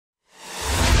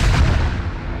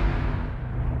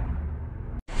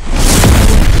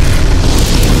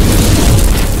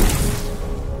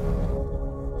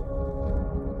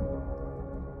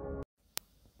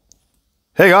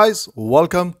Hey guys,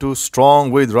 welcome to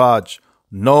Strong with Raj.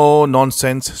 No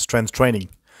nonsense strength training.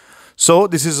 So,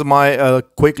 this is my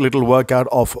quick little workout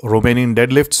of Romanian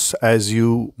deadlifts. As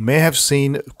you may have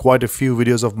seen quite a few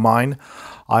videos of mine,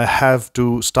 I have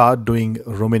to start doing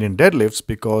Romanian deadlifts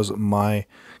because my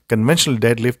conventional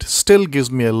deadlift still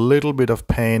gives me a little bit of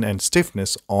pain and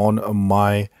stiffness on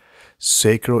my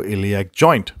sacroiliac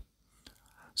joint.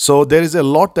 So there is a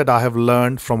lot that I have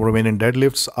learned from Romanian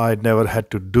deadlifts. I never had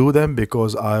to do them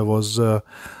because I was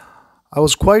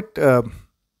quite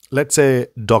let's say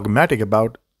dogmatic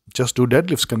about just do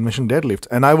deadlifts, conventional deadlifts,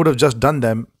 and I would have just done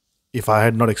them if I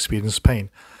had not experienced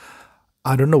pain.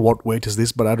 I don't know what weight is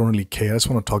this, but I don't really care. I just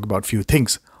want to talk about a few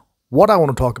things. What I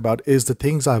want to talk about is the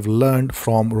things I've learned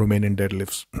from Romanian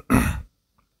deadlifts.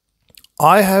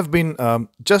 I have been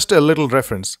just a little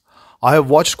reference. I have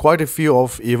watched quite a few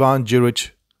of Ivan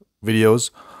Juric videos.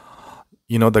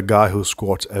 You know, the guy who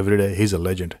squats every day. He's a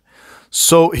legend.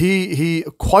 So he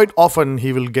quite often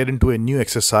he will get into a new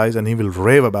exercise and he will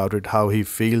rave about it, how he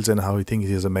feels and how he thinks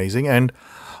he is amazing. And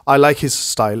I like his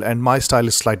style, and my style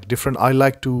is slightly different. I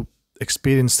like to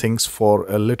experience things for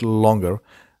a little longer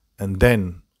and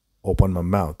then open my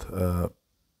mouth.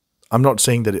 I'm not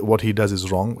saying that what he does is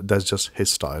wrong. That's just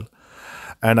his style.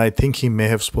 And I think he may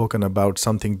have spoken about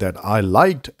something that I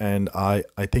liked, and I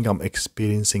think I'm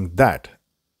experiencing that.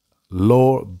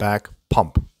 Lower back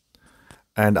pump.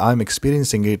 And I'm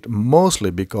experiencing it mostly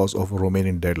because of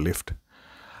Romanian deadlift.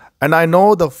 And I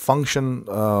know the function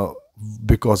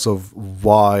because of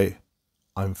why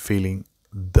I'm feeling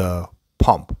the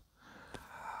pump.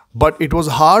 But it was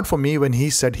hard for me when he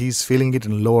said he's feeling it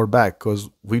in lower back, because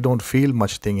we don't feel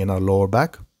much thing in our lower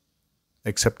back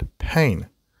except pain.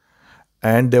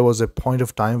 And there was a point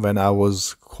of time when I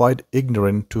was quite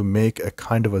ignorant to make a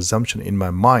kind of assumption in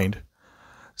my mind,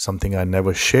 something I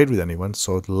never shared with anyone,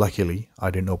 so luckily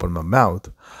I didn't open my mouth.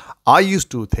 I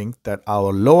used to think that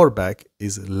our lower back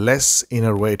is less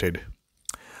innervated.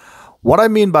 What I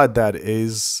mean by that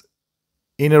is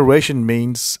innervation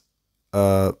means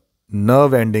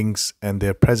nerve endings and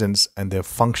their presence and their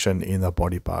function in the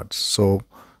body parts. So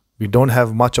we don't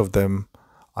have much of them.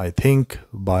 I think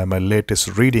by my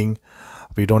latest reading,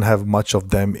 we don't have much of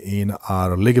them in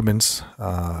our ligaments,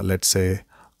 let's say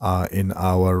in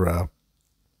our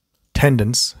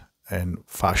tendons and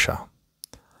fascia.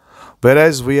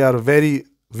 Whereas we have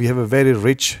a very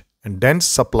rich and dense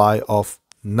supply of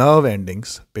nerve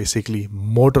endings, basically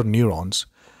motor neurons.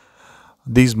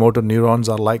 These motor neurons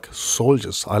are like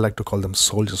soldiers. I like to call them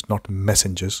soldiers, not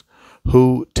messengers,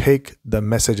 who take the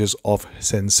messages of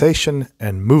sensation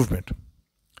and movement.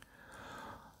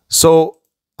 So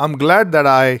I'm glad that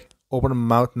I opened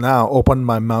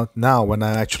my mouth now when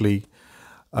I actually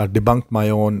debunked my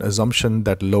own assumption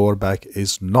that lower back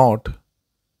is not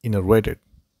innervated,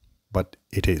 but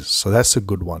it is. So that's a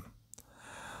good one.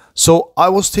 So I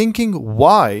was thinking,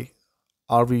 why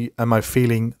am I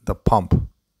feeling the pump?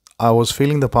 I was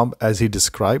feeling the pump as he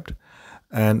described.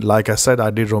 And like I said, I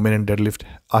did Romanian deadlift.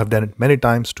 I've done it many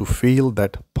times to feel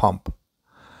that pump.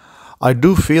 I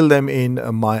do feel them in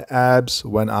my abs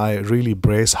when I really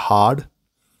brace hard,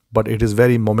 but it is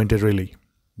very momentarily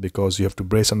because you have to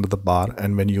brace under the bar,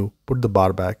 and when you put the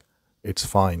bar back, it's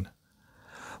fine.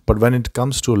 But when it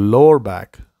comes to lower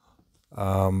back,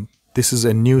 this is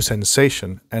a new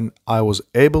sensation, and I was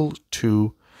able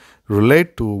to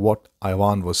relate to what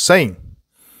Ivan was saying.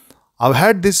 I've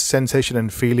had this sensation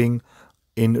and feeling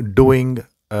in doing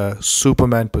a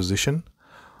Superman position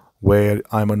where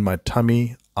I'm on my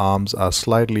tummy, arms are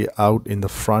slightly out in the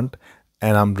front,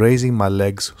 and I'm raising my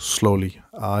legs slowly.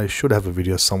 I should have a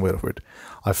video somewhere of it.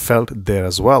 I felt there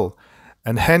as well.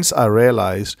 And hence I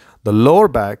realized the lower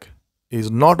back is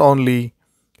not only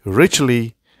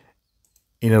richly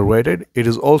innervated, it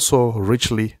is also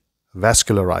richly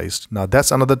vascularized. Now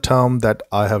that's another term that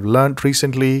I have learned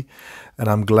recently, and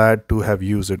I'm glad to have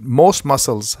used it. Most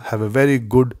muscles have a very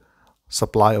good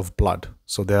supply of blood,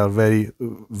 so they are very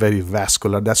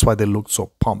vascular. That's why they look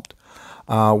so pumped.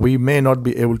 We may not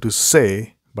be able to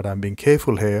say, but I'm being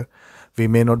careful here, we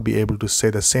may not be able to say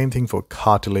the same thing for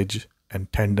cartilage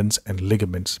and tendons and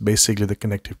ligaments, basically the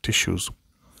connective tissues.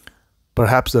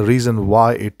 Perhaps the reason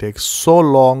why it takes so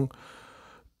long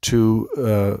to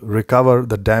recover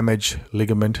the damaged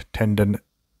ligament, tendon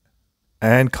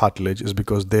and cartilage is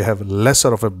because they have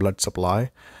lesser of a blood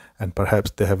supply, and perhaps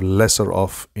they have lesser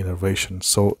of innervation.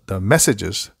 So the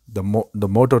messages, the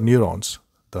motor neurons,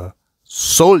 the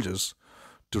soldiers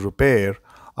to repair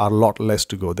are a lot less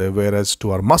to go there, whereas to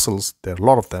our muscles, there are a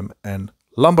lot of them, and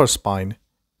lumbar spine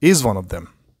is one of them.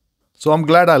 So I'm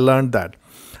glad I learned that.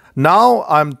 Now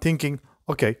I'm thinking,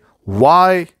 okay,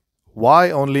 why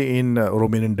Why only in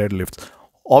Romanian deadlifts?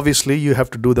 Obviously, you have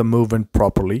to do the movement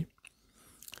properly.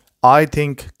 I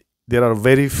think there are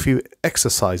very few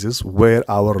exercises where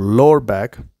our lower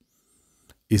back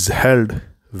is held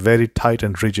very tight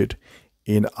and rigid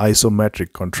in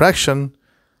isometric contraction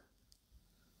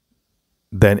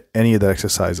than any other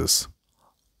exercises,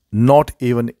 not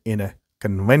even in a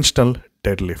conventional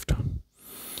deadlift.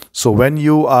 So when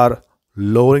you are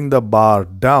lowering the bar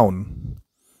down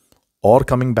or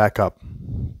coming back up,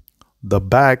 the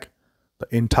back, the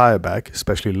entire back,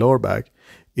 especially lower back,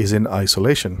 is in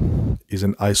isolation, is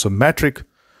in isometric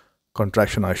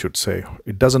contraction, I should say.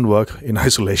 It doesn't work in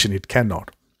isolation, it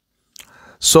cannot.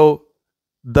 So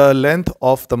the length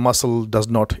of the muscle does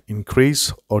not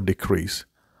increase or decrease.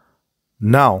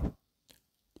 Now,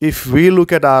 if we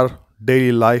look at our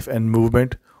daily life and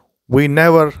movement, we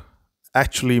never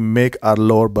actually make our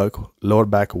lower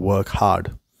back work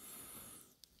hard.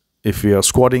 If we are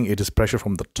squatting, it is pressure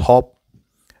from the top,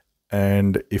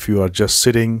 and if you are just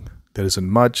sitting, there isn't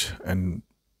much. And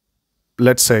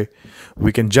let's say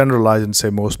we can generalize and say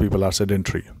most people are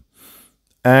sedentary.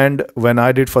 And when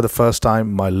I did for the first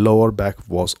time, my lower back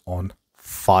was on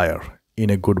fire in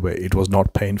a good way. It was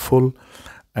not painful,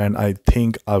 and I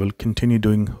think I will continue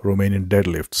doing Romanian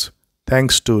deadlifts.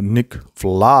 Thanks to Nicu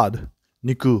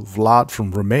Vlad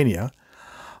from Romania,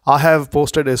 I have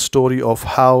posted a story of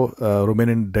how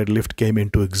Romanian deadlift came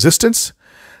into existence.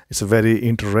 It's a very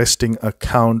interesting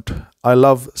account. I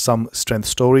love some strength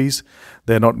stories.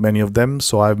 There are not many of them,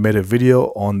 so I've made a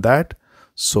video on that.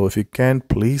 So if you can,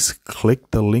 please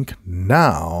click the link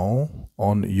now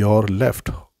on your left.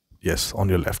 Yes, on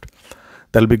your left.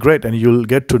 That'll be great, and you'll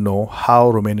get to know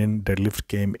how Romanian deadlift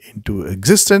came into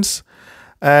existence.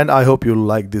 And I hope you'll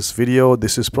like this video.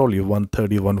 This is probably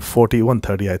 130, 140,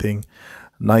 130, I think.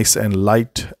 Nice and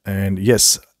light. And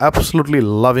yes, absolutely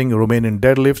loving Romanian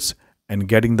deadlifts and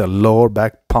getting the lower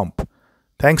back pump.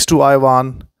 Thanks to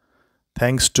Ivan,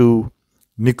 thanks to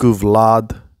Nicu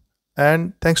Vlad,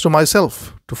 and thanks to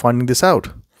myself to finding this out.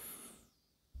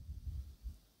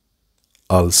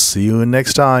 I'll see you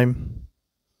next time.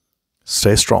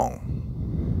 Stay strong.